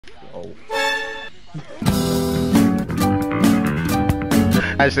Oh.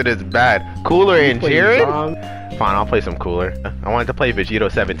 That shit is bad. Cooler and Jared? Fine, I'll play some Cooler. I wanted to play Vegito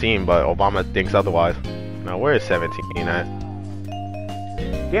 17, but Obama thinks otherwise. Now, where is 17 at?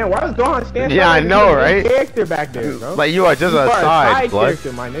 Damn, why was Gohan standing? Yeah, I know, right? Character back there, bro. Like, you are just a side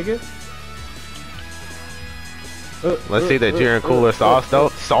character, my nigga. Let's see the Jiren Cooler sauce, though.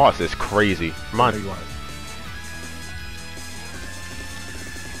 Sauce is crazy. Come on.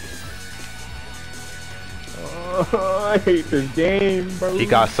 Oh, I hate this game, bro. He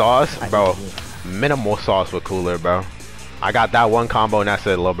got sauce, bro. Minimal sauce with Cooler, bro. I got that one combo and that's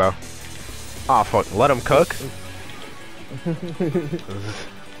it, little bro. Oh fuck, let him cook.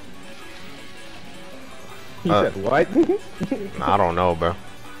 He said what? I don't know, bro.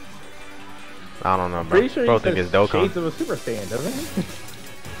 I don't know, bro. Pretty sure bro he think says it's Dokkan. Shades of a Super Saiyan, doesn't he?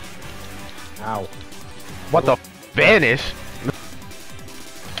 Ow. What the Spanish?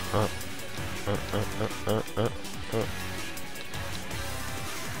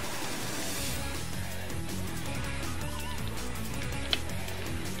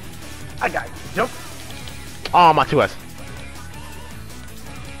 I got you. Jump. Oh, my 2S.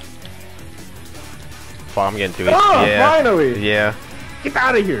 Fuck, I'm getting too easy. Oh, yeah. Finally! Yeah. Get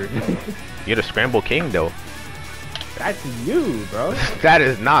out of here! You're the Scramble King, though. That's you, bro. That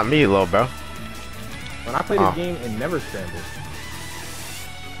is not me, little bro. When I play this game, it never scrambles.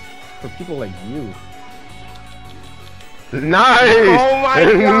 For people like you. Nice! Oh my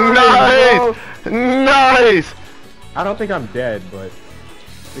god! Nice! Nice! I don't think I'm dead, but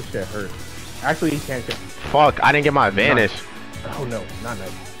this shit hurts. Actually, he can't get. Fuck, I didn't get my vanish. Oh no, not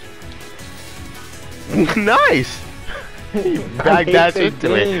nice. Nice! He backed that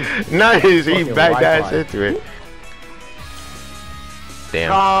into it. Nice, he backed that into it.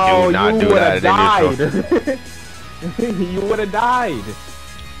 Damn, oh, do not do that died. You would have died.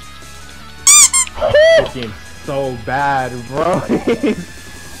 This game's so bad, bro.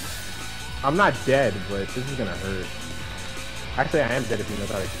 I'm not dead, but this is gonna hurt. Actually, I am dead if you know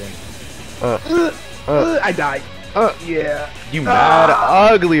how to extend. I died. Yeah. You mad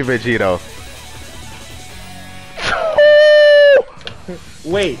ugly, Vegito.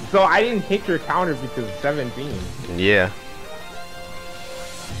 Wait, so I didn't hit your counter because of 17. Yeah.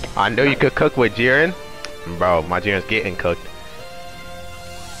 I know you could cook with Jiren. Bro, my Jiren's getting cooked.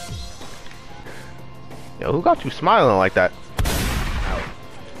 Yo, who got you smiling like that? Ow.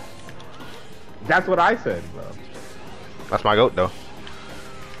 That's what I said, bro. That's my goat, though.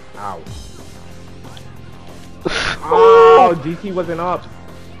 Ow. Oh, GT wasn't up.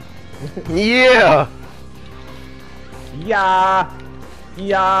 Yeah! Yeah.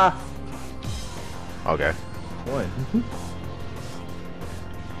 Yeah. Okay. One.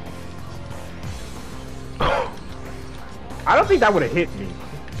 I don't think that would have hit me.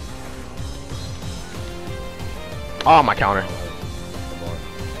 Oh, my counter.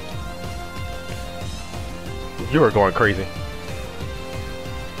 You were going crazy.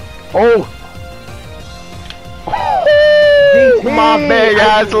 Oh! Oh, my big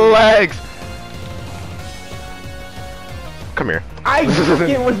ass legs! Come here. I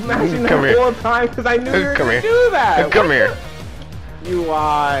fucking was mashing that whole time because I knew you were gonna do that. Come here.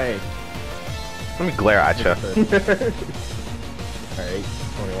 UI. Let me glare at you. Alright,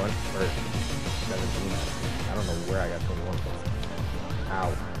 21 or 17. I don't know where I got 21 from.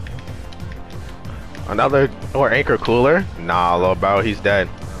 Ow. Another or anchor cooler? Nah, little bro, he's dead.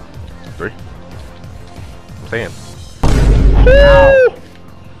 3. I'm saying. Ow.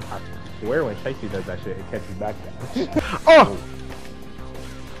 I swear when Shiestxy does that shit, it catches back. Oh!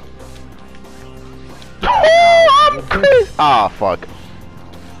 Oh, I'm crazy! Ah, fuck.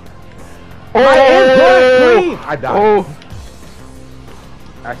 Oh! I died. Oh!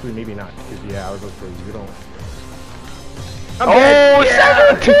 Actually, maybe not. Cause yeah, I was gonna say you don't. Oh,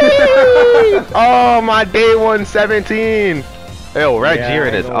 17! Oh, my day 1 17. Ew, Red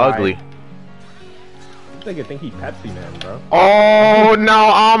Jiren is ugly. I think he Pepsi Man, bro. Oh,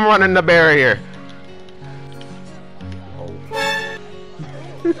 no, I'm running the barrier.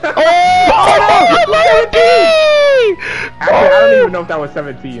 Oh, 17! Actually, I don't even know if that was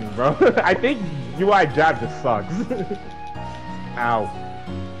 17, bro. I think UI jab just sucks. Ow.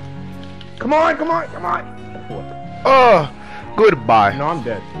 Come on, come on, come on. Oh, goodbye. No, I'm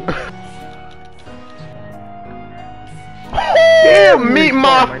dead. Damn, meet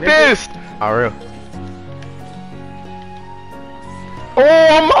my fist. Oh, real.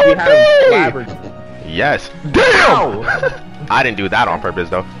 Oh, my baby. Yes. Damn. I didn't do that on purpose,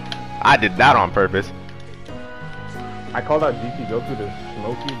 though. I did that on purpose. I called out GT Goku to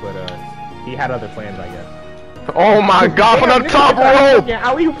smoke you, but he had other plans, I guess. Oh my god, from the top rope!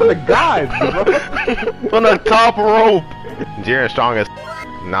 Alley for the gods, bro. From the top rope! Jiren strongest.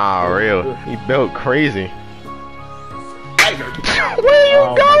 Nah, real. He built crazy. Where are you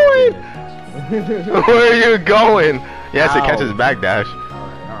going? Where are you going? Yes, it catches backdash.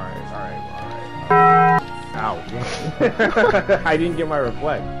 Alright. Ow. I didn't get my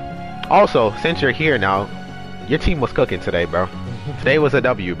reflect. Also, since you're here now, your team was cooking today, bro. Today was a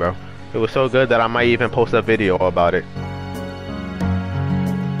W, bro. It was so good that I might even post a video about it.